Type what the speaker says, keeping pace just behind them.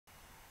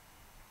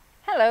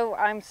Hello,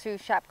 I'm Sue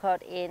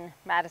Shapcott in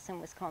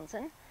Madison,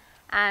 Wisconsin,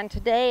 and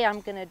today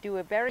I'm going to do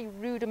a very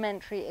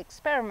rudimentary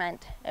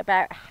experiment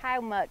about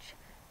how much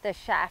the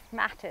shaft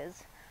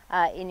matters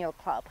in your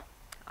club.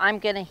 I'm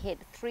going to hit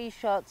 3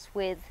 shots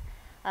with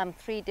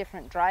 3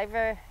 different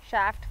driver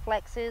shaft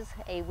flexes,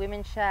 a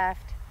women's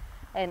shaft,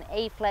 an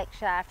A-flex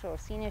shaft or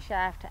senior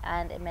shaft,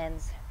 and a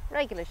men's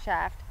regular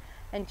shaft,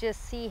 and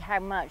just see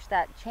how much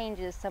that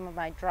changes some of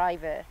my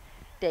driver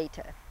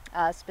data.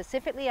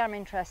 Specifically, I'm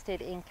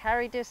interested in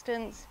carry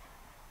distance,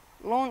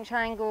 launch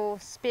angle,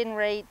 spin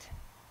rate,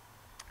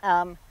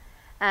 and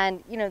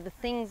the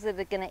things that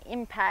are going to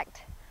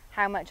impact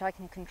how much I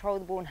can control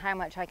the ball and how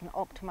much I can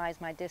optimize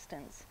my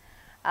distance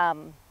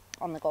on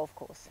the golf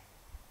course.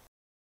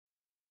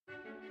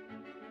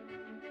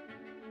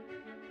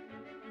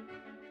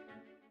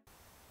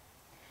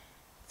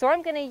 So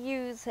I'm going to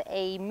use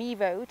a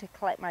Mevo to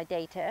collect my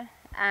data,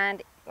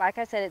 and like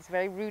I said, it's a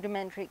very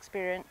rudimentary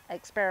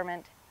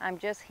experiment. I'm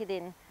just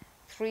hitting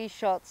 3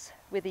 shots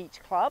with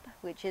each club,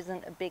 which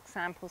isn't a big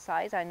sample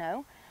size, I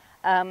know,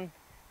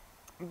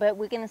 but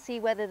we're going to see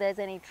whether there's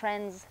any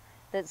trends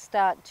that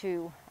start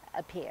to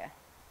appear.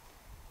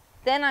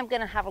 Then I'm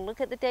going to have a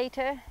look at the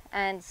data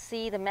and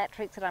see the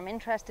metrics that I'm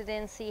interested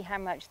in, see how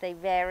much they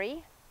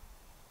vary,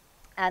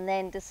 and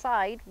then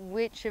decide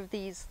which of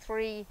these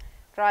 3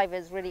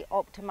 drivers really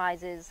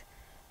optimizes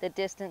the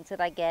distance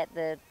that I get,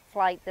 the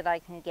flight that I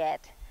can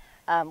get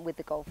with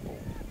the golf ball.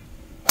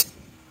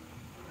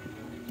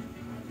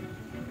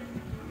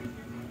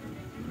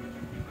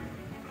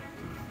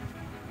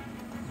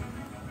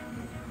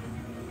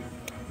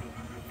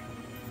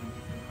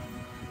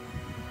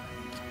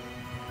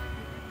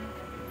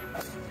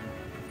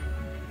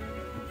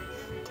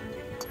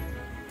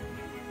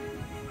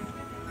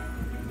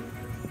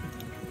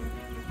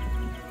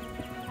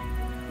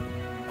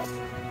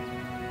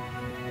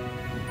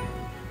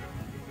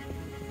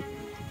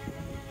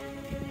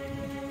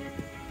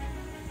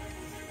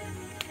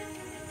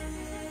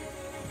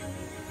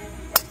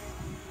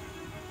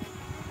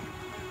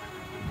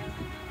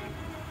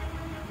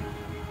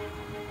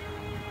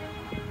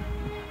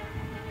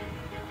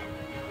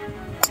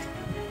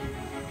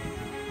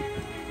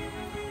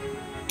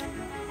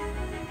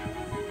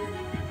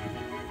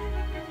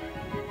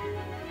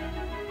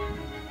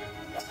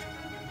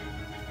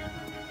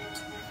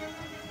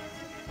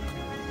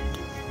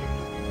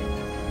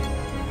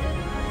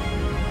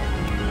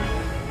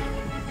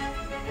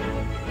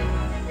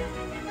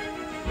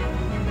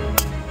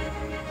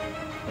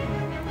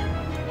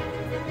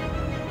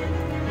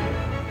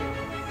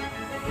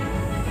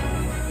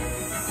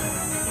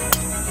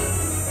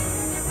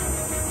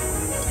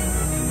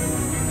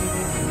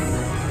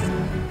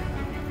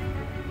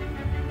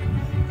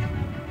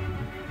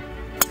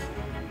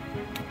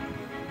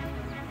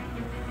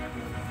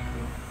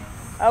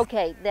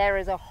 Okay, there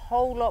is a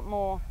whole lot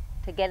more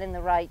to getting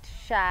the right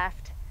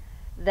shaft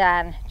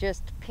than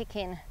just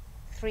picking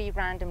 3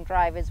 random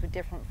drivers with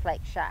different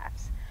flex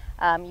shafts.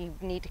 You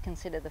need to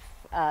consider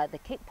the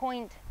kick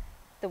point,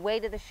 the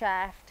weight of the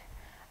shaft,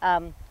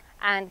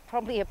 and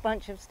probably a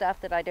bunch of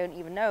stuff that I don't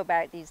even know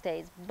about these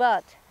days.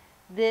 But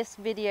this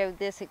video,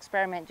 this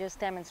experiment just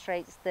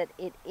demonstrates that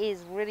it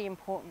is really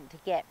important to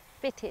get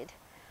fitted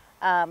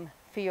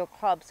for your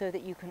club so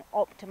that you can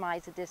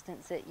optimize the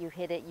distance that you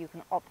hit it, you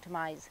can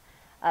optimize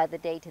the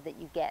data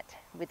that you get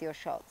with your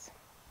shots.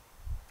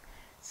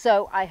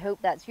 So I hope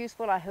that's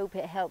useful. I hope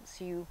it helps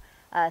you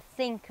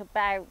think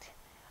about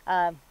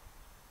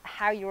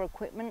how your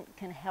equipment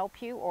can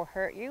help you or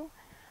hurt you.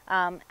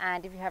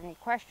 And if you have any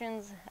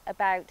questions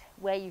about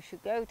where you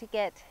should go to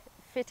get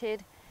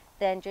fitted,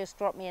 then just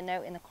drop me a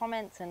note in the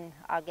comments and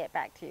I'll get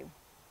back to you.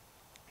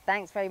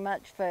 Thanks very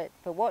much for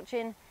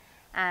watching,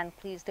 and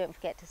please don't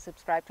forget to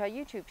subscribe to our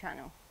YouTube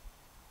channel.